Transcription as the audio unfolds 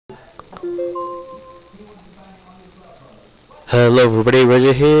Hello everybody,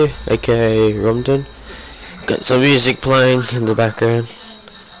 Roger here, aka Rumden. Got some music playing in the background.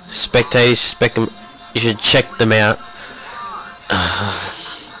 Spectators, you should check them out.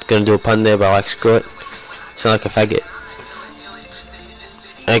 Gonna do a pun there, but like screw it. Sound like a faggot.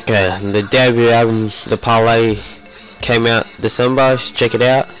 Okay, the debut album, The Parlay, came out December. Check it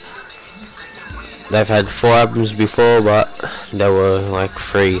out. They've had 4 albums before, but they were like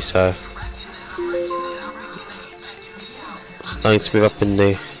free, so starting to move up in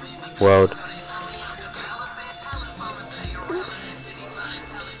the world.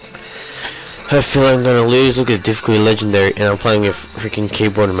 I feel I'm gonna lose. Look at difficulty legendary, and I'm playing with freaking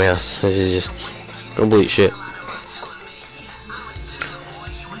keyboard and mouse. This is just complete shit.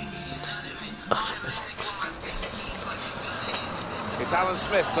 It's Alan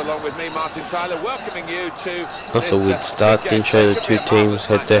Smith along with me, Martin Tyler, welcoming you to. That's a weird start. Didn't show the 2 teams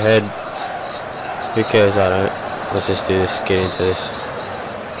head to head. Who cares? I don't. Let's just do this. Get into this.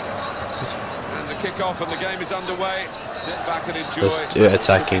 And the kick-off and the game is underway. Sit back and enjoy. Let's do it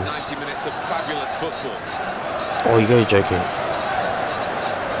attacking. 90 minutes of fabulous football. Oh, you gotta be joking.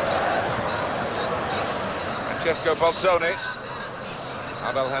 Francesco Bolzoni.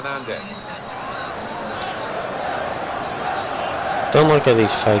 Abel Hernandez. Don't like how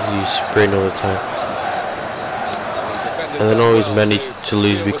these fags use sprint all the time. And then always manage to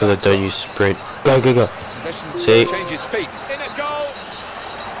lose because I don't use sprint. Go, go, go. See? Changes feet. In at goal.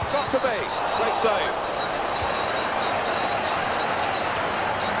 Got to be. Great save.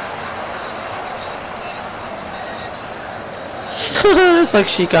 It's like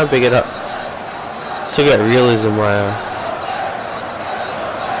she can't pick it up. To get realism, my ass.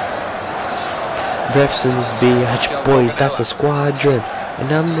 Refs in this BH boy, that's a squadron.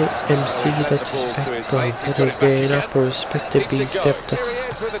 And I'm the MC that's Spectator. Better get up or respect to be stepped up. Here he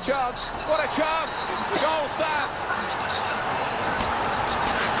is with a chance. What a chance. The goal stands.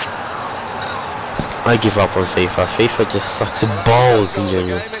 I give up on FIFA. FIFA just sucks balls in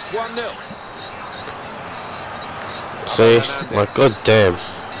general. It's 1-0. See? Like, god damn.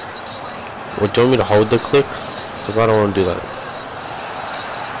 Well, do you want me to hold the click? Because I don't want to do that.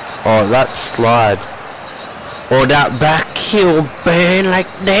 Oh, that slide. Oh, that back heel, man. Like,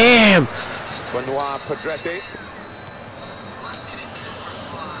 damn. Benoit Pedretti.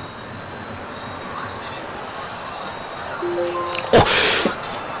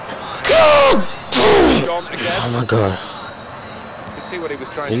 Oh my god. See what he was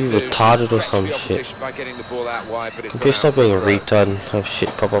trying Are you to do. retarded or some shit? By getting the ball out wide, but it's Can you stop being a retard and have shit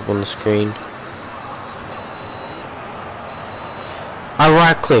pop up on the screen? I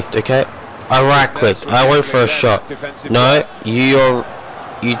right clicked, okay? I right clicked. I went for a shot. No, you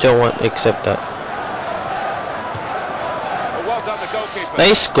don't want to accept that. Well done, the goalkeeper.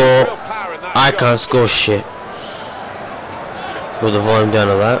 They score. I can't score shit. With the volume down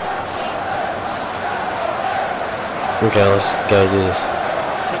to that. Okay, let's go do this.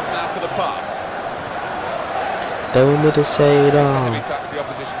 Now for the pass. They want me to say it all. Heavy touch, the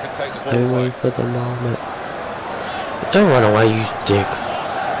opposition can take the ball I'm away. waiting for the moment. Don't run away, you dick.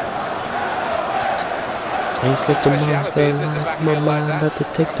 I ain't slipped the miles, the lines of my mind. About to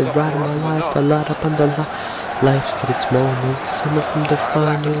take the ride of my life. A lot up on the life's got its moments. Some of them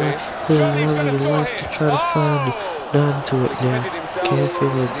define your life. Being out of your life to try to find you. Now I'm to it now. Can't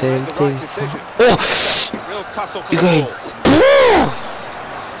feel a damn thing from. Oh! You going?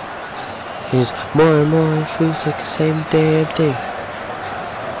 He's more and more. It feels like the same damn thing.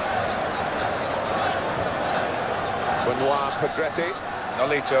 Benoit Pedretti.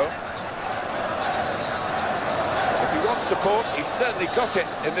 Nolito. If he wants support, he's certainly got it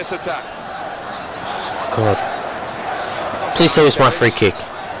in this attack. Oh god. Please say it's my free kick.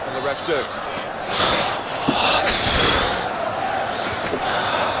 And the rest do.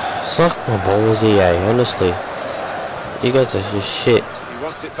 Suck my balls, EA, honestly. You guys are just shit. He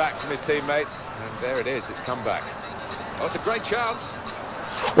wants it back from his teammate, and there it is, it's come back. Oh, it's a great chance.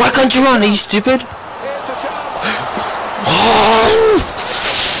 Why can't you run? Are you stupid? Here's the chance.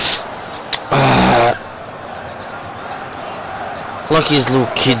 Lucky as little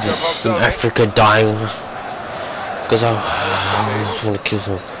kids in Africa dying. Because I just want to kill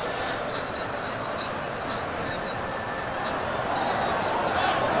them.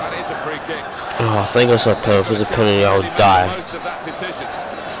 That is a free kick. Oh, thank God it's not a penalty. If it was a penalty, I would die. Most of that decision.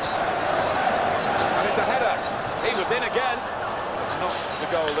 And it's a header. He was in again. Not the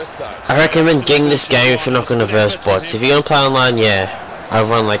goal this time. I recommend getting this game if you're not going to verse bots. If you're going to play online, yeah. I've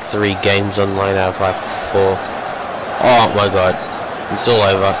run like 3 games online out of like 4. Oh my god. It's all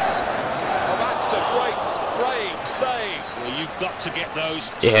over. Oh, that's a great save. Well, you've got to get those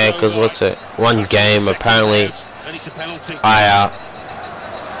Yeah, because what's it? One game, apparently, I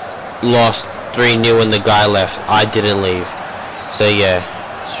lost 3-0 when the guy left. I didn't leave. So yeah,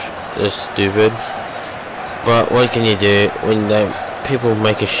 it's stupid. But what can you do when people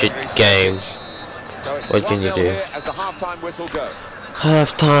make a shit game? What can you do?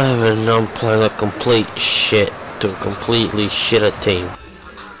 Half time and I'm playing like complete shit to a completely shitter team.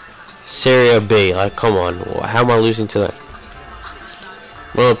 Serie B, like come on, how am I losing to that?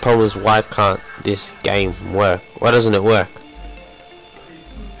 One of the problems is why can't this game work? Why doesn't it work?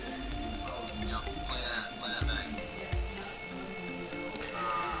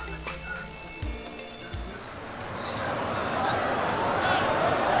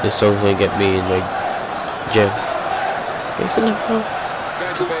 This song's gonna get me in the gym.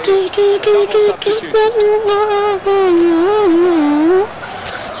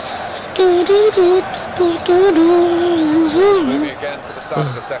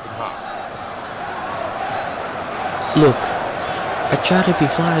 Look, I try to be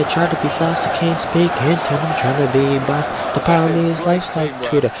fly, I try to be fast, I can't speak hint, and I'm trying to be boss. The problem is life's like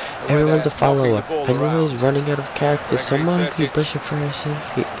Twitter, everyone's a follower, and you're always running out of characters. Someone be brushing fresh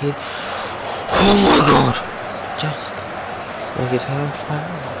if you eat. Oh my god! Just like it's half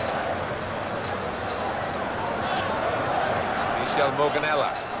fire. Morganella.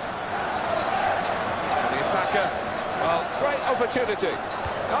 The attacker. Well, great opportunity.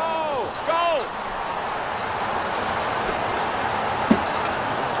 Oh, goal!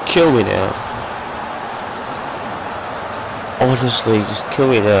 Kill me now. Honestly, just kill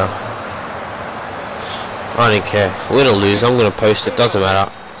me now. I don't care. Win or lose, I'm gonna post it. Doesn't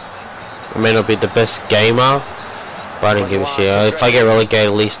matter. I may not be the best gamer, but I don't give a shit. If I get relegated,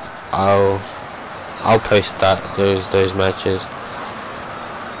 at least I'll post those matches.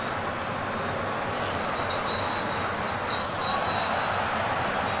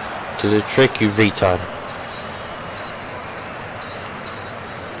 Do the trick, you retard.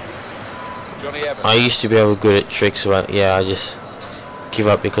 I used to be able to good at tricks, but yeah, I just give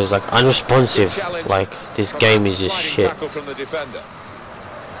up because like unresponsive. Like this game is just shit. Well,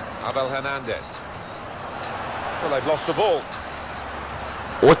 they've lost the ball.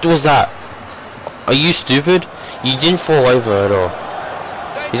 What was that? Are you stupid? You didn't fall over at all.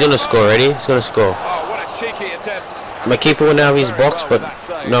 He's gonna score already. He's gonna score. Oh, what a cheeky attempt. My keeper went out of his box, but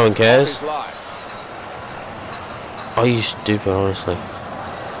no one cares. Are you stupid, honestly?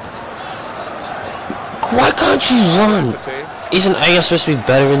 Why can't you run? Isn't AS supposed to be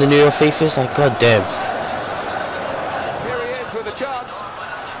better in the newer FIFAs? Like, god damn. Here he is with a chance.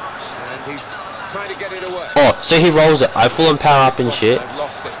 And he's trying to get it away. Oh, so he rolls it. I full and power up and shit.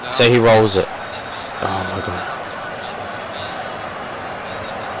 So he rolls it. Oh my god.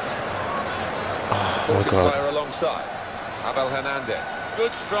 Oh my god. Alongside Abel Hernandez.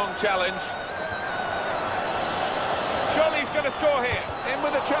 Good strong challenge. Surely he's going to score here. In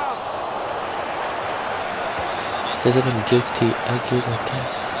with a chance. Says that I'm guilty. I get okay.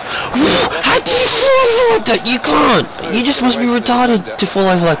 How do you fall over like that? You can't. You just must be retarded to fall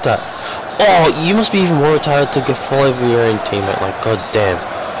over like that. Oh, you must be even more retarded to fall over your own teammate. Like, god damn.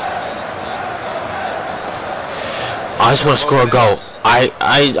 I just want to score a goal. I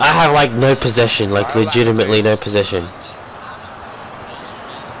have like no possession, like legitimately no possession.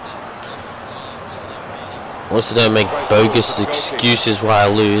 Also, don't make bogus excuses why I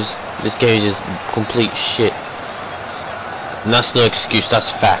lose. This game is just complete shit. And that's no excuse,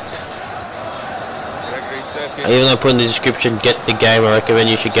 that's fact. Even though I put in the description, get the game, I recommend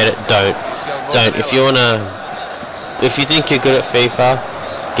you should get it. Don't. If you think you're good at FIFA,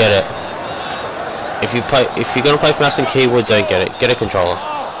 get it. If you're gonna play with mouse and keyboard, don't get it. Get a controller.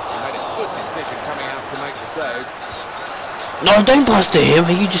 No, don't pass to him.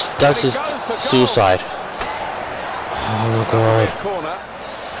 He just does his suicide. Oh my god.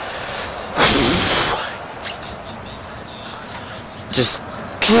 Just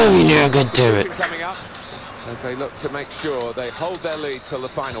kill me now, god damn it. As they look to make sure they hold their lead till the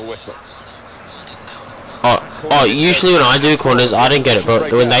final whistle. Oh, usually when I do corners, I don't get it,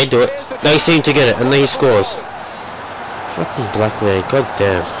 but when they do it, they seem to get it, and then he scores. Fucking black man, god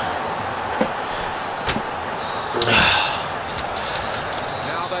damn.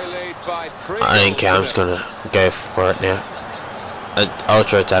 Now they lead by 3. I don't care, I'm just gonna go for it now.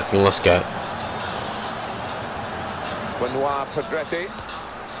 Ultra attacking, let's go. Benoit Pedretti.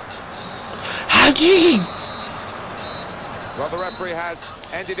 How do you... Well, the referee has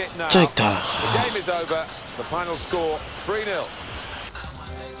ended it now. Take that. The game is over. The final score, 3-0.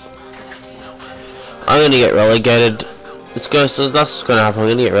 I'm gonna get relegated. So that's what's gonna happen. I'm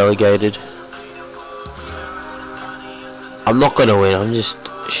gonna get relegated. I'm not gonna win. I'm just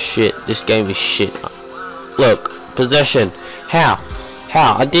Shit, this game is shit. Look, possession. How?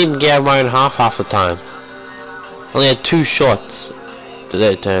 I didn't get my own half the time. Only had 2 shots to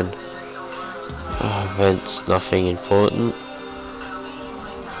their turn. Events, nothing important.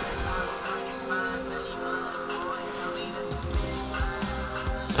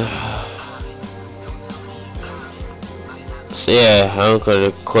 So yeah, I'm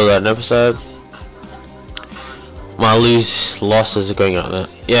gonna call that an episode. My losses are going out there.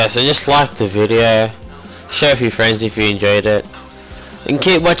 Yeah, so just like the video, share with your friends if you enjoyed it, and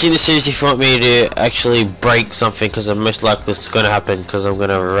keep watching the series if you want me to actually break something, because I'm most likely this is gonna happen because I'm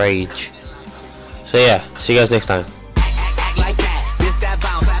gonna rage. So yeah, see you guys next time.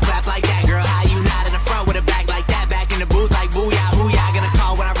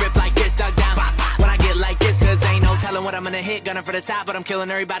 What I'm gonna hit, gunning for the top, but I'm killing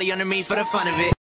everybody under me for the fun of it.